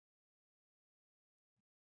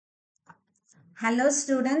Hello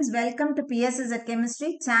students, welcome to PSZ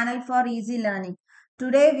Chemistry channel for easy learning.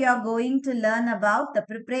 Today we are going to learn about the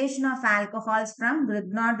preparation of alcohols from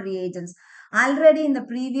Grignard reagents. Already in the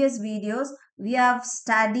previous videos, we have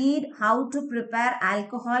studied how to prepare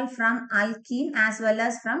alcohol from alkene as well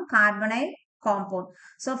as from carbonyl compound.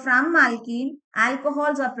 So from alkene,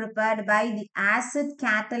 alcohols are prepared by the acid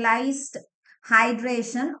catalyzed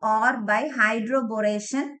hydration or by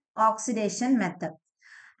hydroboration oxidation method.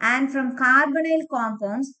 And from carbonyl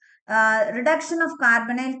compounds, reduction of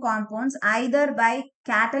carbonyl compounds either by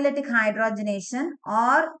catalytic hydrogenation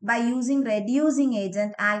or by using reducing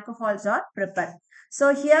agent, alcohols are prepared.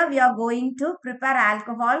 So here we are going to prepare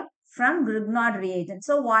alcohol from Grignard reagent.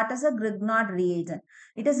 So what is a Grignard reagent?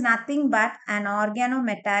 It is nothing but an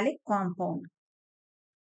organometallic compound.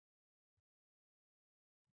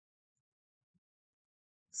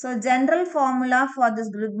 So general formula for this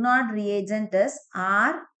Grignard reagent is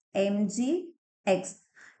RMgX,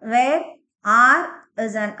 where R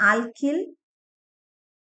is an alkyl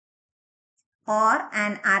or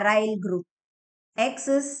an aryl group. X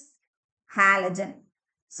is halogen.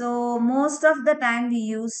 So most of the time we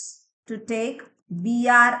use to take Br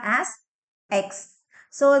as X.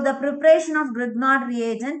 So the preparation of Grignard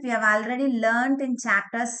reagent we have already learnt in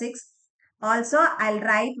chapter 6. Also I'll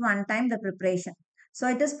write one time the preparation. So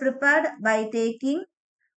it is prepared by taking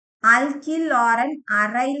alkyl or an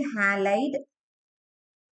aryl halide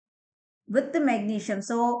with the magnesium.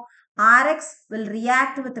 So Rx will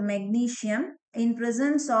react with the magnesium in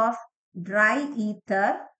presence of dry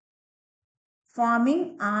ether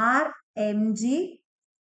forming RMgX.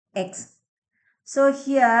 So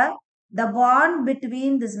here the bond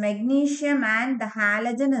between this magnesium and the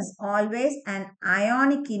halogen is always an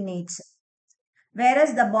ionic in nature.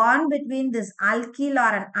 Whereas the bond between this alkyl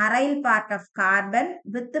or an aryl part of carbon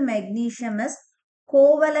with the magnesium is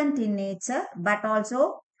covalent in nature but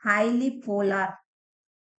also highly polar.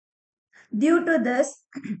 Due to this,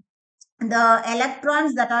 the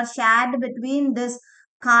electrons that are shared between this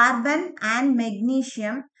carbon and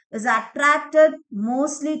magnesium is attracted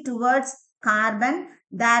mostly towards carbon.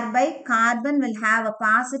 Thereby, carbon will have a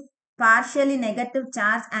partially negative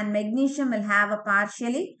charge and magnesium will have a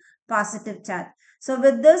partially positive charge. So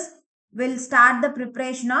with this, we'll start the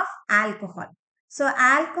preparation of alcohol. So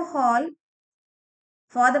alcohol,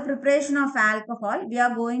 for the preparation of alcohol, we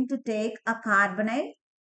are going to take a carbonyl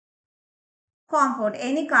compound,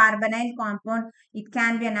 any carbonyl compound. It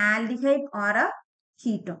can be an aldehyde or a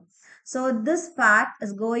ketone. So this part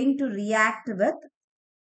is going to react with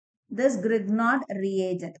this Grignard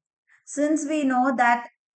reagent. Since we know that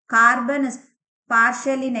carbon is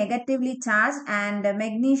partially negatively charged and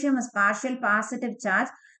magnesium is partial positive charge,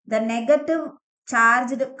 the negative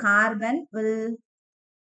charged carbon will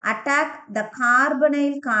attack the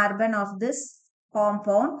carbonyl carbon of this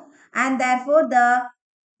compound, and therefore the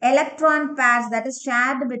electron pairs that is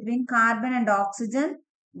shared between carbon and oxygen,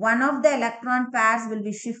 one of the electron pairs will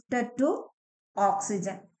be shifted to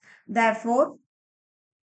oxygen. Therefore,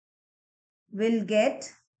 we'll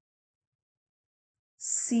get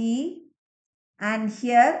C, and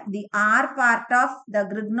here the R part of the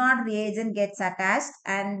Grignard reagent gets attached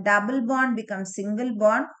and double bond becomes single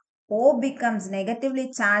bond, O becomes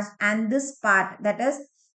negatively charged, and this part, that is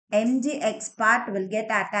MgX part, will get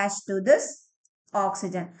attached to this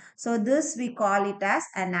oxygen. So this we call it as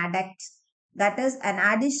an adduct. That is an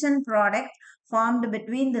addition product formed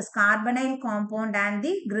between this carbonyl compound and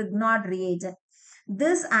the Grignard reagent.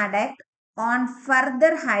 This adduct on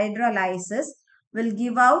further hydrolysis will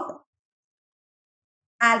give out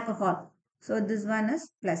alcohol. So this one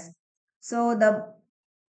is plus. So the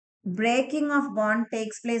breaking of bond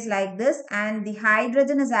takes place like this, and the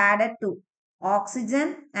hydrogen is added to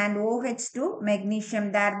oxygen and OH to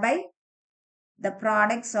magnesium. Thereby the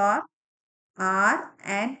products are R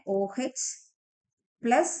and OH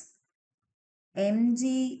plus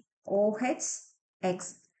MgOHX.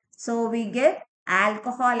 So we get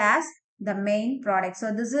alcohol as the main product.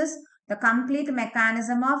 So this is the complete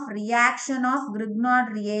mechanism of reaction of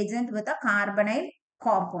Grignard reagent with a carbonyl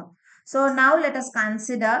compound. So now let us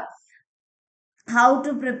consider how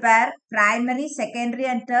to prepare primary, secondary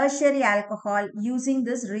and tertiary alcohol using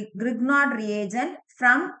this Grignard reagent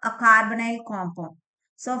from a carbonyl compound.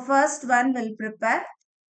 So first one will prepare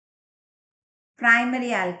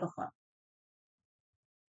primary alcohol.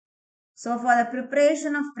 So for the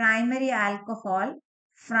preparation of primary alcohol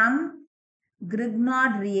from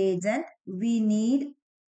Grignard reagent, we need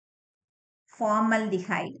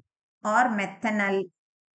formaldehyde or methanol.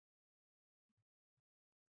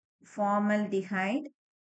 Formaldehyde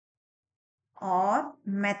or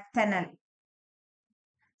methanol.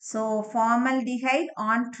 So formaldehyde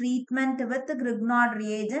on treatment with the Grignard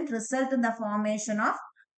reagent result in the formation of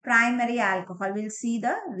primary alcohol. We'll see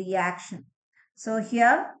the reaction. So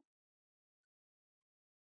here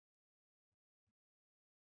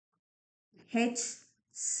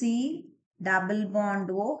HC double bond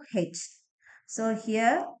OH. So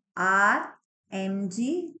here R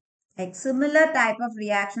Mg X, similar type of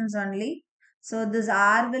reactions only. So this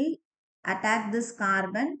R will attack this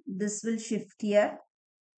carbon. This will shift here.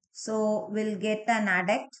 So we'll get an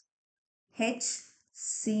adduct H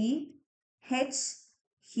C H.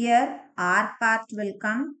 Here R part will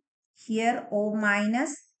come. Here O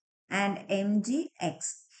minus and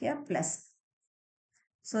MgX. Here plus.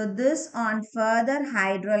 So this on further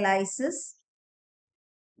hydrolysis,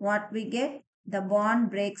 what we get? The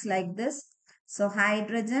bond breaks like this. So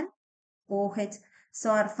hydrogen OH.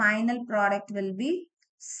 So our final product will be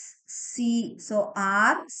C. So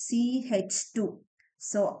RCH2.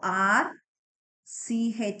 So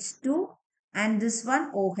RCH2 and this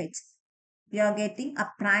one OH. We are getting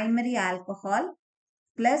a primary alcohol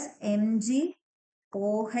plus MgOH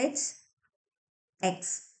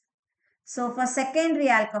X. So for secondary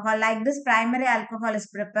alcohol, like this primary alcohol is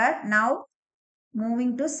prepared. Now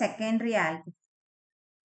moving to secondary alcohol.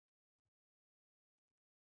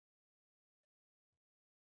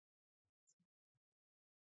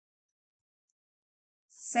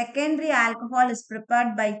 Secondary alcohol is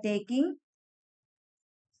prepared by taking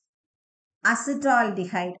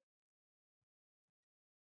acetaldehyde.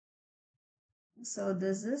 So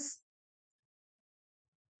this is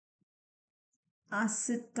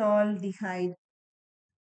acetaldehyde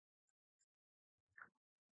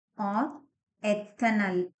or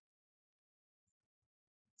ethanol.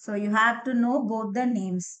 So you have to know both the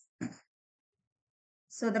names.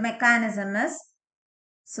 So the mechanism is,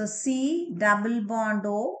 so C double bond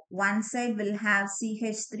O, one side will have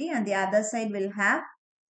CH3 and the other side will have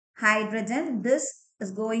hydrogen. This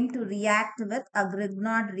is going to react with a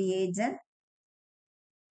Grignard reagent.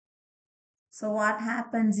 So what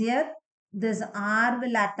happens here? This R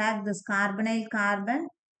will attack this carbonyl carbon.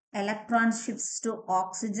 Electron shifts to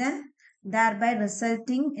oxygen, thereby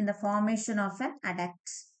resulting in the formation of an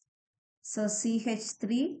adduct. So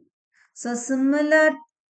CH3. So similar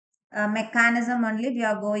mechanism only we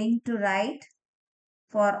are going to write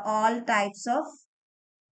for all types of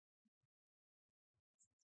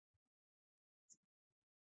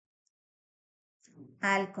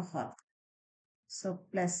alcohol. So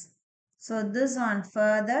plus. So this on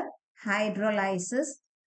further hydrolysis.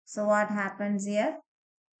 So what happens here?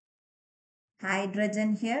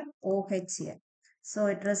 Hydrogen here, OH here. So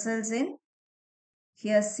it results in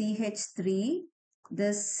here CH3,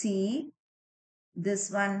 this C,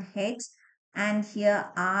 this one H, and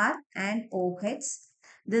here R and OH.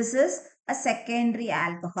 This is a secondary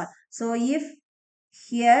alcohol. So if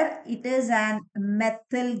here it is an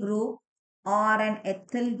methyl group or an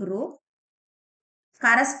ethyl group,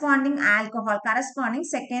 corresponding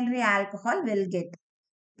secondary alcohol will get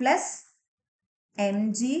plus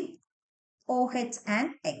Mg, OH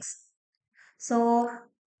and X. So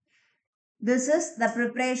this is the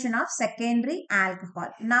preparation of secondary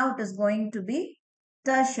alcohol. Now it is going to be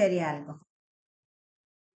tertiary alcohol.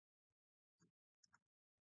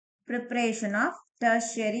 Preparation of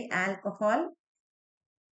tertiary alcohol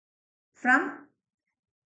from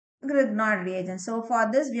Grignard reagent. So for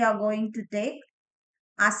this we are going to take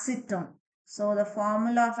acetone. So the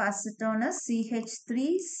formula of acetone is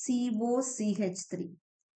CH3COCH3.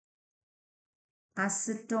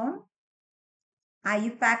 Acetone.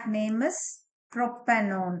 IUPAC name is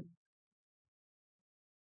propanone.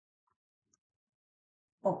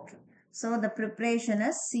 Okay. So the preparation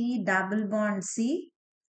is C double bond C.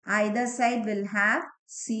 Either side will have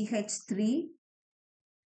CH3.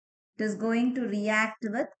 It is going to react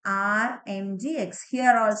with RMgX.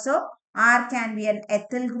 Here also R can be an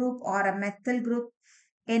ethyl group or a methyl group,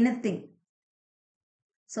 anything.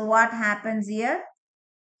 So what happens here?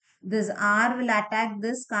 This R will attack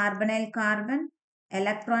this carbonyl carbon,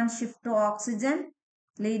 electron shift to oxygen,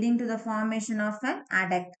 leading to the formation of an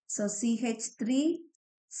adduct. So CH3,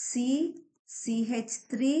 C,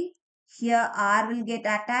 CH3, here R will get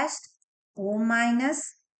attached, O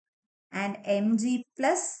minus and Mg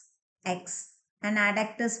plus X. An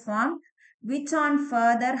adduct is formed which on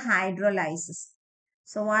further hydrolysis.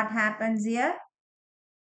 So what happens here?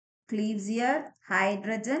 Cleaves here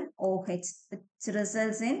hydrogen OH, which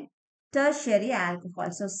results in tertiary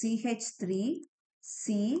alcohol. So CH3,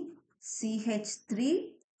 C,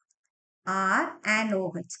 CH3, R and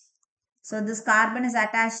OH. So this carbon is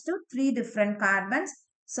attached to three different carbons.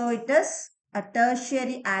 So it is a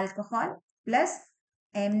tertiary alcohol plus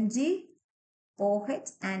Mg,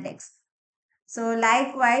 OH and X. So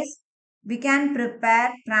likewise, we can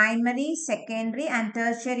prepare primary, secondary and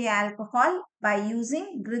tertiary alcohol by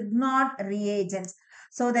using Grignard reagents.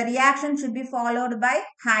 So the reaction should be followed by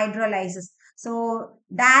hydrolysis. So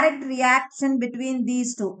direct reaction between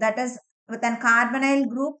these two, that is with an carbonyl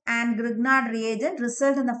group and Grignard reagent,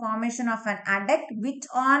 result in the formation of an adduct, which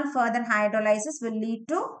on further hydrolysis will lead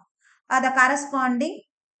to the corresponding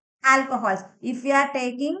alcohols. If we are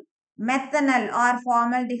taking methanol or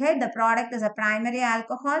formaldehyde, the product is a primary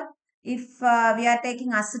alcohol. If we are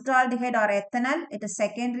taking acetaldehyde or ethanol, it is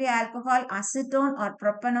secondary alcohol. Acetone or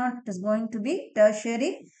propanone, it is going to be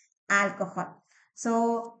tertiary alcohol.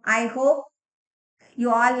 So I hope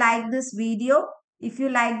you all like this video. If you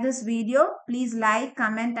like this video, please like,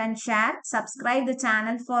 comment and share. Subscribe the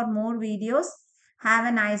channel for more videos. Have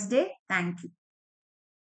a nice day. Thank you.